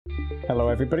Hello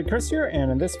everybody, Chris here,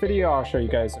 and in this video I'll show you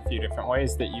guys a few different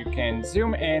ways that you can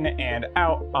zoom in and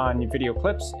out on your video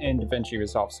clips in DaVinci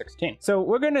Resolve 16. So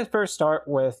we're going to first start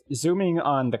with zooming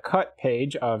on the cut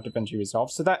page of DaVinci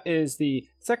Resolve. So that is the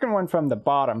second one from the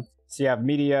bottom. So you have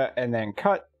media and then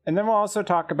cut, and then we'll also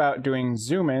talk about doing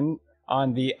zoom in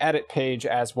on the edit page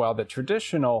as well, the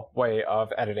traditional way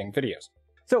of editing videos.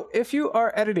 So if you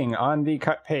are editing on the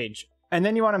cut page, and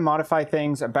then you want to modify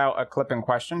things about a clip in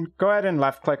question, go ahead and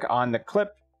left click on the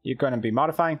clip you're going to be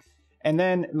modifying, and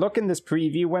then look in this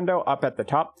preview window up at the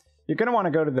top. You're going to want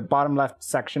to go to the bottom left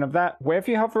section of that, where if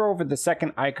you hover over the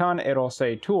second icon, it'll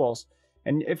say Tools.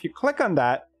 And if you click on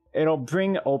that, it'll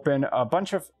bring open a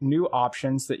bunch of new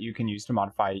options that you can use to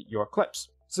modify your clips.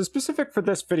 So specific for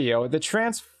this video, the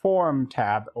Transform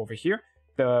tab over here,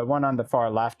 the one on the far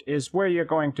left, is where you're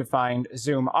going to find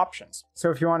zoom options.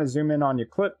 So if you want to zoom in on your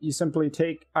clip, you simply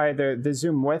take either the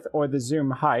zoom width or the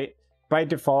zoom height, by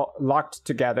default locked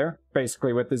together.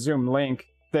 Basically with the zoom link,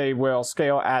 they will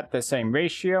scale at the same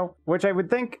ratio, which I would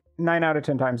think 9 out of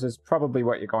 10 times is probably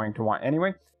what you're going to want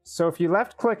anyway. So if you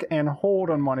left click and hold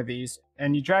on one of these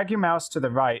and you drag your mouse to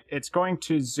the right, it's going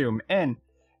to zoom in.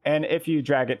 And if you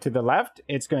drag it to the left,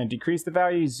 it's going to decrease the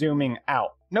value, zooming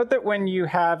out. Note that when you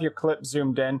have your clip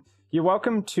zoomed in, you're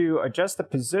welcome to adjust the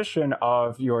position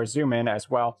of your zoom in as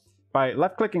well by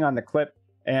left clicking on the clip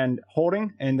and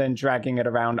holding and then dragging it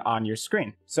around on your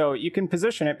screen. So you can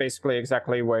position it basically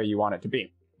exactly where you want it to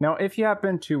be. Now, if you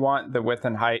happen to want the width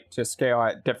and height to scale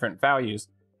at different values,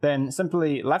 then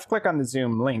simply left click on the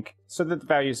zoom link so that the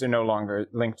values are no longer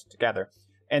linked together.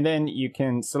 And then you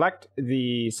can select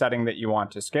the setting that you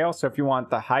want to scale. So if you want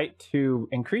the height to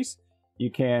increase, you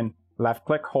can left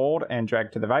click, hold, and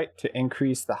drag to the right to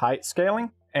increase the height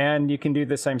scaling. And you can do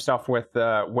the same stuff with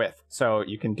the width. So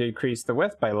you can decrease the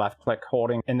width by left click,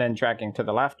 holding, and then dragging to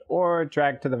the left, or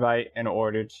drag to the right in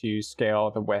order to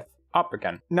scale the width up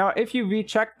again. Now, if you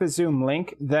recheck the zoom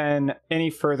link, then any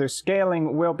further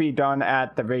scaling will be done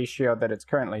at the ratio that it's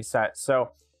currently set.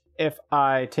 So if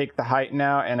I take the height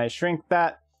now and I shrink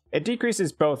that, it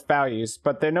decreases both values,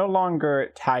 but they're no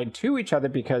longer tied to each other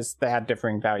because they had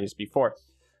differing values before.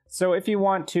 So if you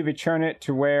want to return it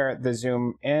to where the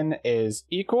zoom in is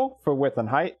equal for width and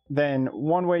height, then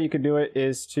one way you could do it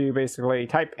is to basically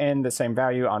type in the same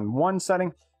value on one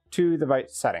setting to the right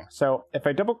setting. So if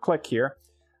I double click here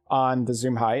on the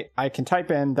zoom height, I can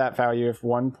type in that value of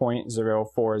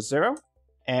 1.040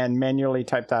 and manually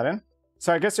type that in.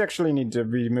 So I guess you actually need to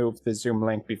remove the zoom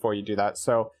link before you do that.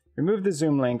 So remove the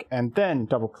zoom link and then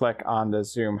double click on the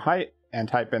zoom height and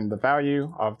type in the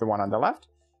value of the one on the left.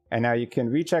 And now you can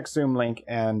recheck zoom link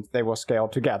and they will scale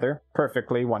together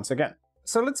perfectly once again.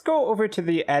 So let's go over to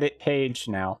the edit page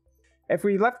now. If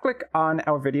we left click on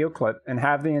our video clip and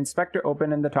have the inspector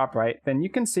open in the top right, then you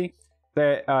can see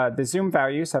that the zoom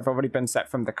values have already been set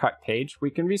from the cut page.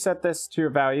 We can reset this to a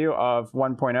value of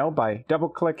 1.0 by double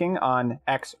clicking on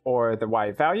X or the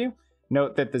Y value.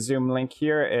 Note that the zoom link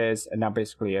here is now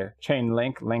basically a chain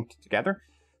link linked together.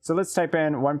 So let's type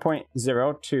in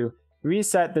 1.0 to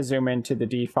reset the zoom in to the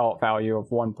default value of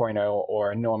 1.0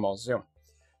 or normal zoom.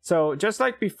 So just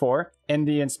like before, in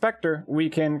the inspector, we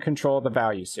can control the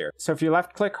values here. So if you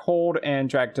left click, hold, and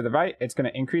drag to the right, it's going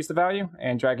to increase the value,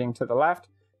 and dragging to the left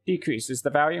decreases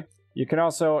the value. You can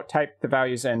also type the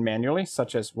values in manually,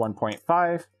 such as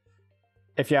 1.5.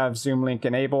 If you have zoom link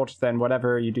enabled, then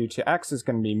whatever you do to X is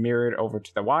going to be mirrored over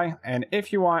to the Y. And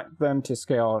if you want them to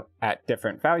scale at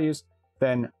different values,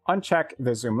 then uncheck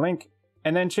the zoom link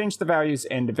and then change the values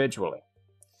individually.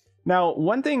 Now,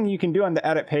 one thing you can do on the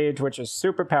edit page, which is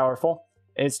super powerful,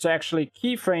 is to actually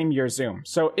keyframe your zoom.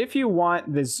 So if you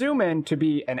want the zoom in to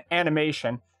be an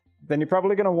animation, then you're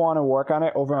probably going to want to work on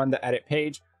it over on the edit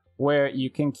page where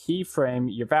you can keyframe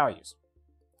your values.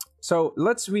 So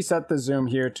let's reset the zoom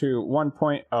here to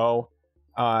 1.0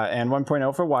 and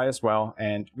 1.0 for Y as well,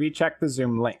 and recheck the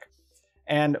zoom link.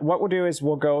 And what we'll do is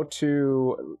we'll go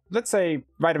to, let's say,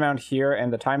 right around here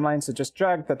in the timeline. So just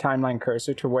drag the timeline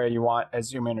cursor to where you want a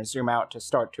zoom in or zoom out to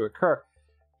start to occur.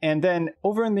 And then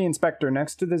over in the inspector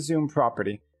next to the zoom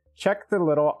property, check the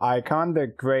little icon, the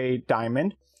gray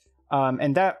diamond,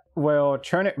 and that will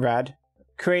turn it red,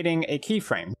 creating a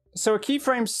keyframe. So a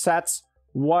keyframe sets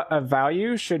what a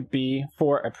value should be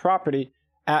for a property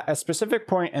at a specific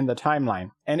point in the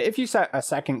timeline. And if you set a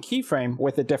second keyframe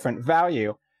with a different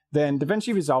value, then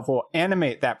DaVinci Resolve will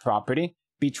animate that property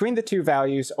between the two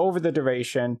values over the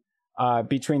duration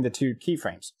between the two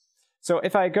keyframes. So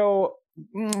if I go,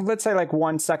 let's say like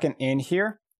 1 second in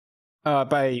here,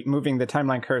 by moving the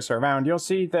timeline cursor around, you'll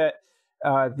see that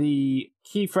the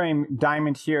keyframe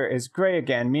diamond here is gray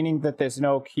again, meaning that there's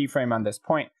no keyframe on this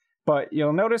point. but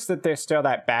you'll notice that there's still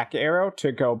that back arrow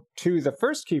to go to the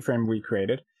first keyframe we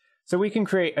created. So we can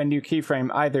create a new keyframe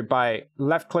either by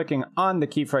left-clicking on the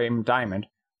keyframe diamond,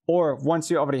 or once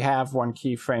you already have one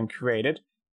keyframe created,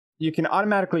 you can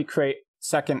automatically create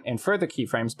second and further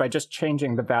keyframes by just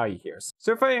changing the value here.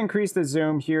 So if I increase the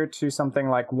zoom here to something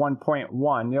like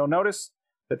 1.1, you'll notice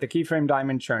that the keyframe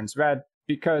diamond turns red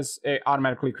because it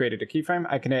automatically created a keyframe.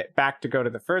 I can hit back to go to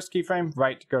the first keyframe,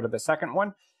 right to go to the second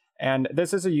one, and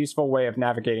this is a useful way of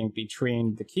navigating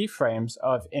between the keyframes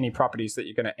of any properties that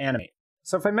you're going to animate.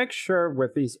 So if I make sure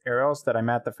with these arrows that I'm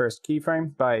at the first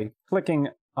keyframe by clicking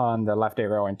on the left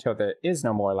arrow until there is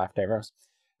no more left arrows,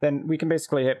 then we can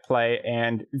basically hit play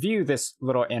and view this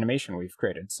little animation we've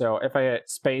created. So if I hit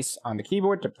space on the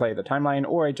keyboard to play the timeline,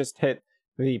 or I just hit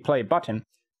the play button,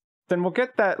 then we'll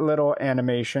get that little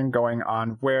animation going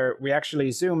on where we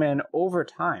actually zoom in over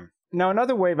time. Now,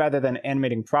 another way rather than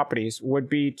animating properties would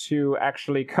be to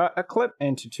actually cut a clip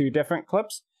into two different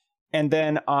clips, and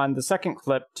then on the second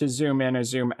clip to zoom in or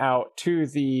zoom out to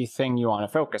the thing you want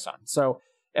to focus on. So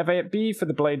if I hit B for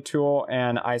the blade tool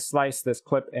and I slice this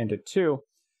clip into two,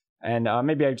 and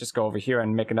maybe I just go over here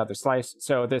and make another slice.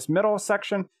 So this middle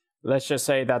section, let's just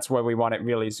say that's where we want it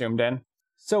really zoomed in.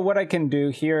 So what I can do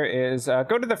here is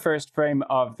go to the first frame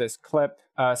of this clip.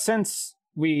 Since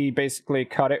we basically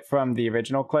cut it from the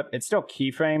original clip, it's still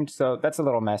keyframed, so that's a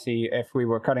little messy. If we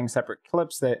were cutting separate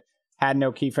clips that had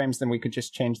no keyframes, then we could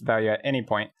just change the value at any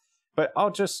point. But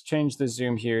I'll just change the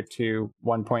zoom here to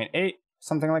 1.8,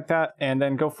 something like that, and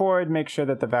then go forward, make sure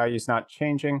that the value is not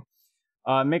changing.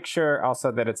 Make sure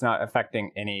also that it's not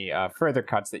affecting any further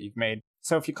cuts that you've made.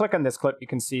 So if you click on this clip, you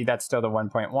can see that's still the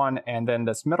 1.1, and then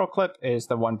this middle clip is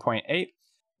the 1.8.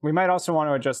 We might also want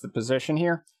to adjust the position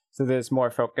here, so that it's more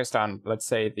focused on, let's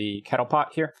say, the kettle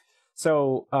pot here.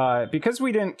 So because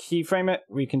we didn't keyframe it,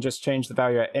 we can just change the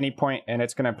value at any point, and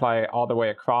it's going to apply all the way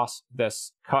across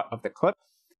this cut of the clip.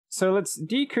 So let's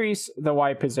decrease the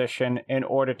Y position in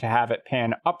order to have it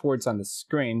pan upwards on the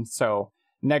screen. So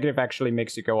negative actually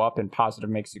makes you go up and positive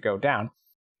makes you go down.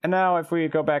 And now if we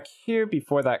go back here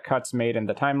before that cut's made in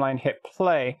the timeline, hit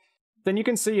play, then you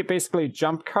can see it basically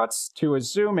jump cuts to a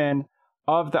zoom in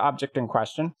of the object in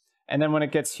question. And then when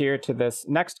it gets here to this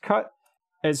next cut,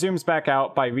 it zooms back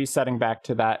out by resetting back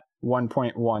to that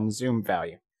 1.1 zoom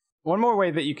value. One more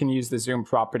way that you can use the zoom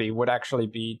property would actually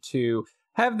be to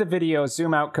have the video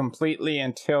zoom out completely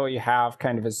until you have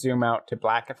kind of a zoom out to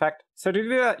black effect. So to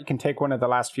do that, you can take one of the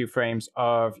last few frames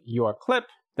of your clip,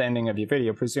 the ending of your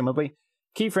video presumably,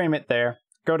 keyframe it there,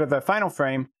 go to the final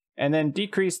frame, and then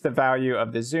decrease the value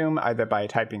of the zoom either by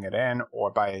typing it in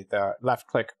or by the left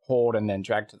click, hold, and then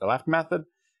drag to the left method.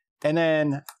 And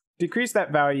then decrease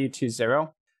that value to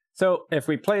 0. So if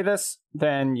we play this,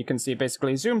 then you can see it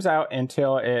basically zooms out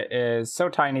until it is so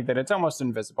tiny that it's almost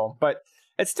invisible, but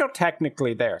it's still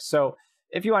technically there. So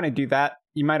if you want to do that,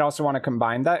 you might also want to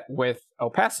combine that with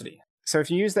opacity. So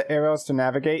if you use the arrows to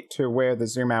navigate to where the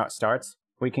zoom out starts,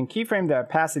 we can keyframe the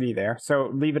opacity there. So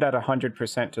leave it at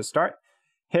 100% to start,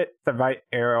 hit the right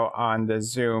arrow on the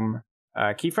zoom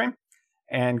keyframe,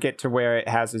 and get to where it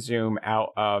has a zoom out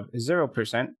of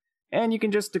 0%. And you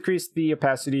can just decrease the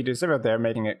opacity to 0 there,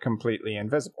 making it completely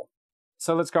invisible.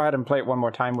 So let's go ahead and play it one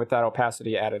more time with that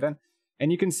opacity added in. And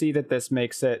you can see that this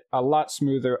makes it a lot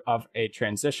smoother of a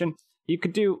transition. You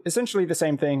could do essentially the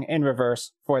same thing in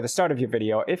reverse for the start of your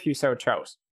video if you so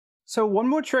chose. So one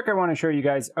more trick I want to show you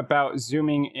guys about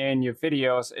zooming in your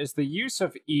videos is the use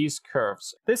of ease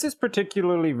curves. This is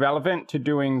particularly relevant to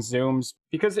doing zooms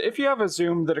because if you have a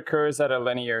zoom that occurs at a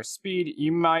linear speed,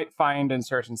 you might find in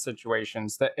certain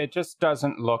situations that it just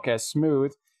doesn't look as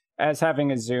smooth as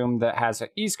having a zoom that has an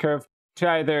ease curve to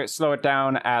either slow it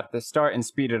down at the start and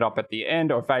speed it up at the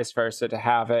end, or vice versa, to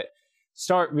have it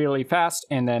start really fast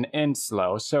and then end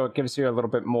slow. So it gives you a little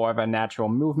bit more of a natural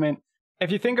movement. If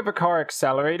you think of a car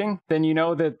accelerating, then you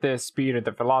know that the speed or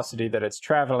the velocity that it's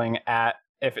traveling at,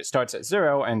 if it starts at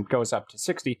 0 and goes up to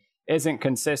 60, isn't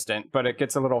consistent, but it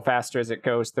gets a little faster as it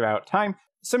goes throughout time.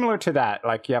 Similar to that,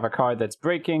 like you have a car that's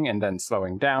braking and then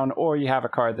slowing down, or you have a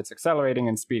car that's accelerating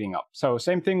and speeding up. So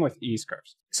same thing with ease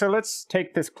curves. So let's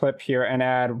take this clip here and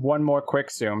add one more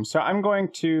quick zoom. So I'm going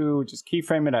to just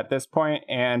keyframe it at this point,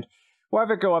 and we'll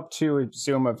have it go up to a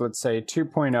zoom of, let's say,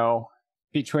 2.0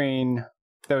 between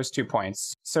those 2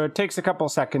 points. So it takes a couple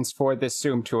seconds for this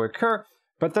zoom to occur,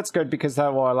 but that's good because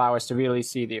that will allow us to really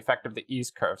see the effect of the ease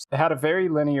curves. It had a very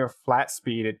linear flat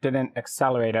speed. It didn't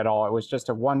accelerate at all. It was just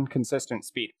a one consistent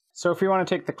speed. So if we want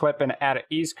to take the clip and add an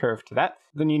ease curve to that,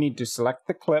 then you need to select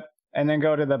the clip and then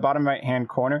go to the bottom right hand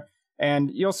corner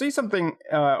And you'll see something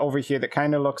over here that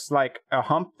kind of looks like a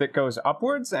hump that goes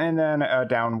upwards and then a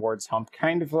downwards hump,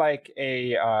 kind of like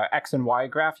a X and Y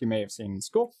graph you may have seen in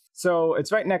school. So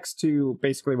it's right next to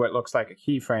basically what looks like a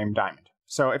keyframe diamond.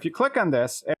 So if you click on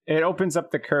this, it opens up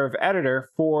the curve editor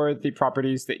for the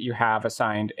properties that you have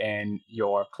assigned in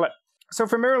your clip. So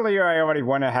from earlier, I already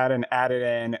went ahead and added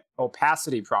in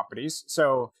opacity properties.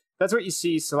 So that's what you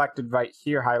see selected right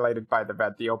here, highlighted by the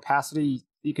red. The opacity,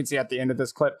 you can see at the end of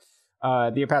this clip,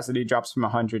 the opacity drops from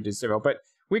 100 to 0. But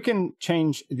we can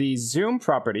change the zoom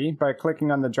property by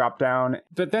clicking on the drop down.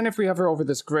 But then if we hover over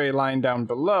this gray line down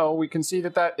below, we can see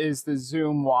that that is the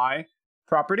zoom Y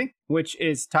property, which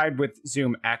is tied with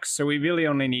zoom X. So we really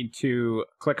only need to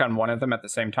click on one of them at the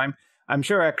same time. I'm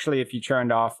sure actually if you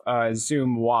turned off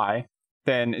zoom Y,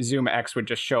 then zoom X would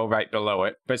just show right below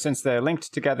it. But since they're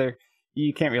linked together,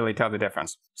 you can't really tell the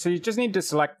difference. So you just need to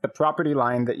select the property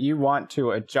line that you want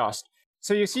to adjust.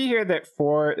 So you see here that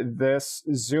for this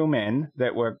zoom in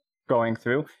that we're going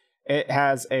through, it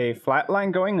has a flat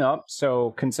line going up,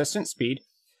 so consistent speed.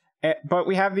 But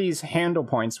we have these handle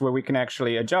points where we can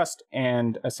actually adjust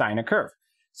and assign a curve.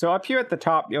 So up here at the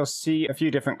top, you'll see a few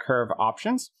different curve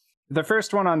options. The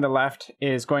first one on the left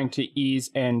is going to ease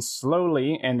in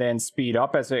slowly and then speed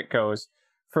up as it goes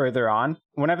further on.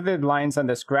 Whenever the lines on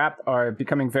this graph are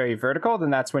becoming very vertical,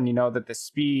 then that's when you know that the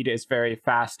speed is very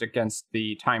fast against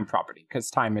the time property, because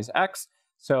time is X.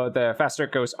 So the faster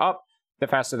it goes up, the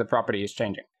faster the property is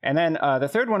changing. And then the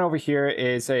third one over here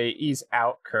is a ease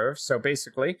out curve. So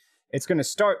basically, it's going to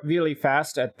start really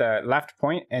fast at the left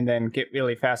point and then get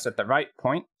really fast at the right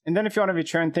point. And then if you want to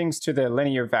return things to the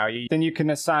linear value, then you can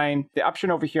assign the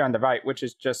option over here on the right, which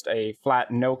is just a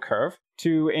flat no curve,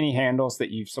 to any handles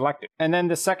that you've selected. And then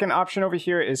the second option over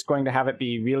here is going to have it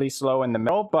be really slow in the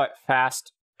middle, but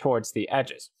fast towards the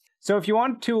edges. So if you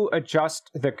want to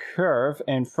adjust the curve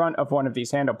in front of one of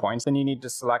these handle points, then you need to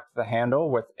select the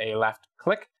handle with a left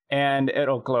click and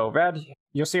it'll glow red.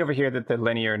 You'll see over here that the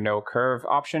linear no curve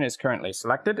option is currently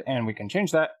selected, and we can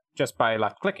change that just by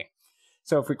left clicking.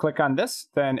 So if we click on this,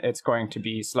 then it's going to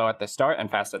be slow at the start and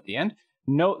fast at the end.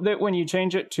 Note that when you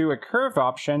change it to a curve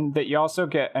option, that you also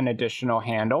get an additional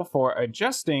handle for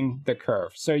adjusting the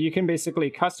curve. So you can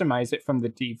basically customize it from the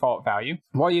default value.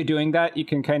 While you're doing that, you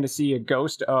can kind of see a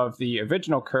ghost of the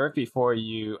original curve before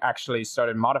you actually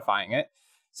started modifying it.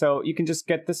 So you can just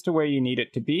get this to where you need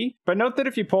it to be. But note that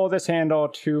if you pull this handle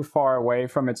too far away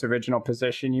from its original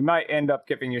position, you might end up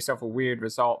giving yourself a weird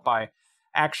result by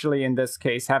actually, in this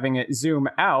case, having it zoom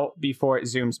out before it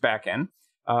zooms back in.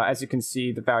 As you can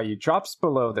see, the value drops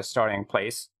below the starting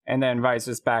place and then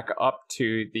rises back up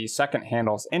to the second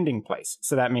handle's ending place.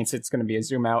 So that means it's going to be a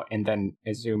zoom out and then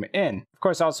a zoom in. Of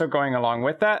course, also going along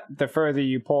with that, the further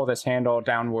you pull this handle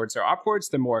downwards or upwards,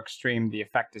 the more extreme the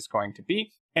effect is going to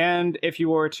be. And if you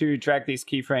were to drag these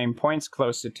keyframe points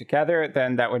closer together,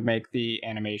 then that would make the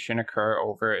animation occur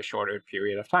over a shorter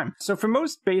period of time. So for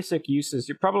most basic uses,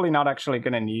 you're probably not actually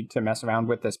going to need to mess around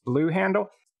with this blue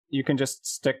handle. You can just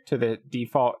stick to the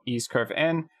default ease curve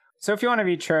in. So if you want to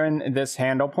return this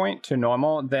handle point to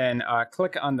normal, then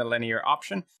click on the linear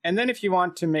option. And then if you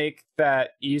want to make that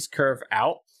ease curve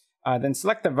out, then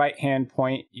select the right hand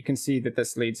point. You can see that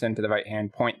this leads into the right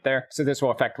hand point there. So this will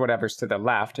affect whatever's to the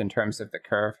left in terms of the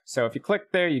curve. So if you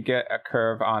click there, you get a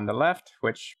curve on the left,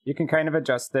 which you can kind of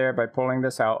adjust there by pulling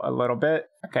this out a little bit.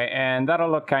 Okay, and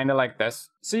that'll look kind of like this.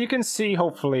 So you can see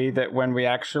hopefully that when we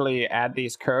actually add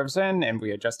these curves in and we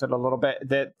adjust it a little bit,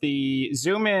 that the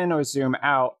zoom in or zoom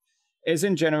out is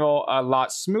in general a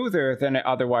lot smoother than it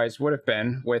otherwise would have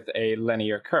been with a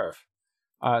linear curve.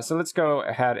 So let's go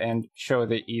ahead and show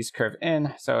the ease curve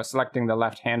in. So selecting the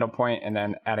left handle point and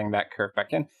then adding that curve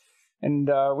back in. And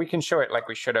we can show it like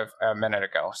we should have a minute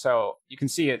ago. So you can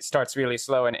see it starts really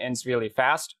slow and ends really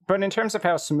fast. But in terms of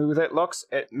how smooth it looks,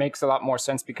 it makes a lot more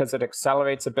sense because it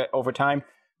accelerates a bit over time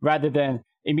rather than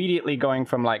immediately going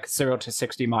from like 0 to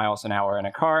 60 miles an hour in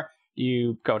a car.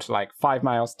 You go to like 5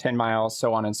 miles, 10 miles,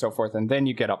 so on and so forth, and then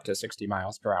you get up to 60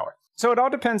 miles per hour. So it all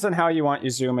depends on how you want your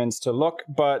zoom ins to look,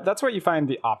 but that's where you find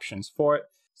the options for it.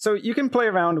 So you can play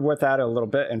around with that a little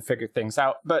bit and figure things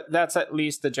out, but that's at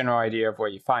least the general idea of where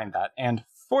you find that. And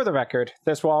for the record,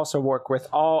 this will also work with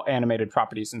all animated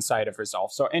properties inside of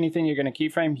Resolve. So anything you're going to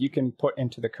keyframe, you can put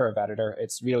into the curve editor.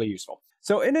 It's really useful.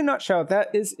 So in a nutshell,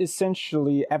 that is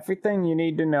essentially everything you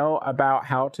need to know about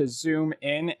how to zoom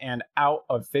in and out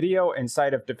of video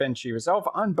inside of DaVinci Resolve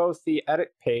on both the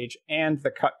edit page and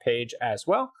the cut page as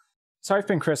well. So I've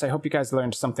been Chris. I hope you guys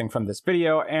learned something from this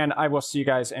video, and I will see you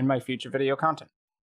guys in my future video content.